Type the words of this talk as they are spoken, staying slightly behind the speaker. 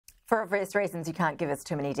For obvious reasons, you can't give us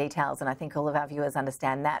too many details, and I think all of our viewers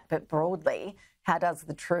understand that. But broadly, how does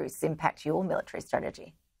the truce impact your military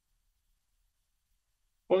strategy?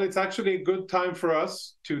 Well, it's actually a good time for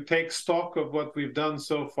us to take stock of what we've done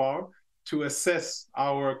so far, to assess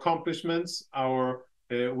our accomplishments, our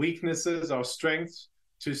weaknesses, our strengths,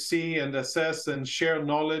 to see and assess and share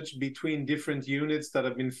knowledge between different units that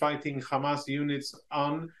have been fighting Hamas units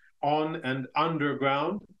on and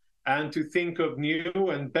underground, and to think of new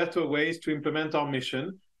and better ways to implement our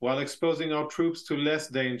mission while exposing our troops to less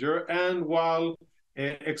danger and while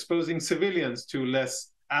exposing civilians to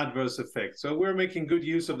less adverse effects. So we're making good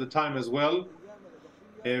use of the time as well.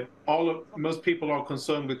 Most people are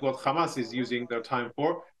concerned with what Hamas is using their time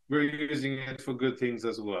for. We're using it for good things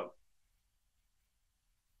as well.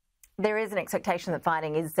 There is an expectation that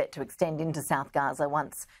fighting is set to extend into South Gaza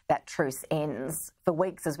once that truce ends. For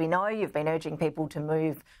weeks, as we know, you've been urging people to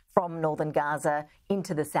move from Northern Gaza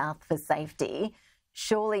into the south for safety.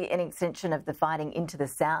 Surely an extension of the fighting into the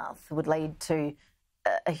south would lead to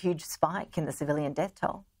a huge spike in the civilian death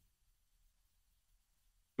toll.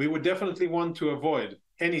 We would definitely want to avoid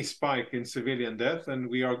any spike in civilian death, and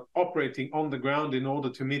we are operating on the ground in order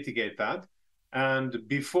to mitigate that. And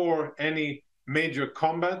before any major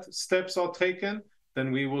combat steps are taken,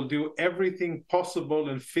 then we will do everything possible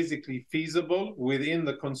and physically feasible within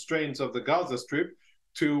the constraints of the Gaza Strip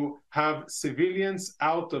to have civilians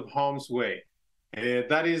out of harm's way.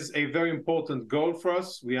 That is a very important goal for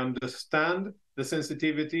us. We understand the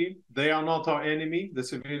sensitivity. They are not our enemy, the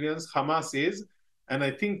civilians. Hamas is. And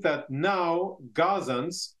I think that now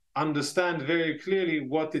Gazans understand very clearly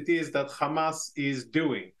what it is that Hamas is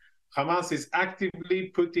doing. Hamas is actively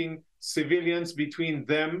putting civilians between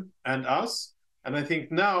them and us. And I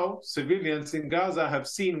think now civilians in Gaza have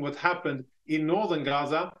seen what happened in Northern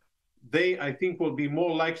Gaza. They, I think, will be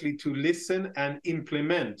more likely to listen and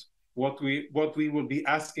implement what we will be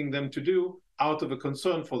asking them to do out of a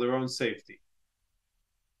concern for their own safety.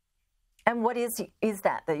 And what is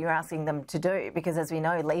that you're asking them to do? Because as we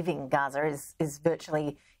know, leaving Gaza is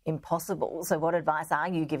virtually impossible. So what advice are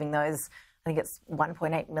you giving those, I think it's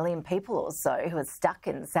 1.8 million people or so who are stuck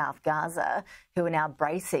in South Gaza, who are now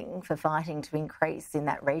bracing for fighting to increase in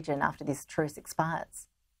that region after this truce expires?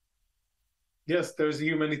 Yes, there's a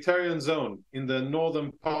humanitarian zone in the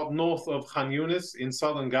northern part, north of Khan Yunis in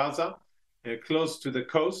southern Gaza, close to the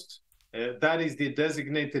coast. That is the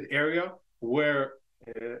designated area where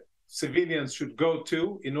civilians should go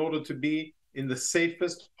to in order to be in the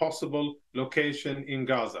safest possible location in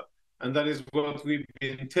Gaza. And that is what we've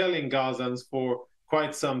been telling Gazans for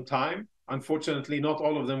quite some time. Unfortunately, not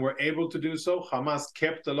all of them were able to do so. Hamas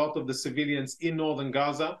kept a lot of the civilians in northern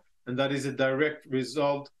Gaza, and that is a direct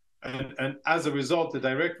result. And as a result, the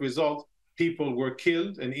direct result, people were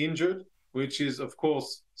killed and injured, which is, of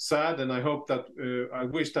course, sad. And I hope that, I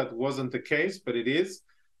wish that wasn't the case, but it is.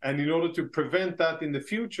 And in order to prevent that in the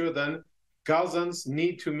future, then Gazans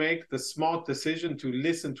need to make the smart decision to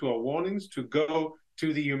listen to our warnings, to go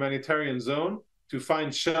to the humanitarian zone, to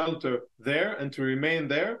find shelter there and to remain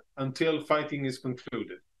there until fighting is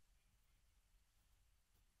concluded.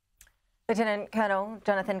 Lieutenant Colonel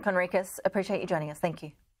Jonathan Conricus, appreciate you joining us. Thank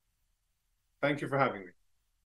you. Thank you for having me.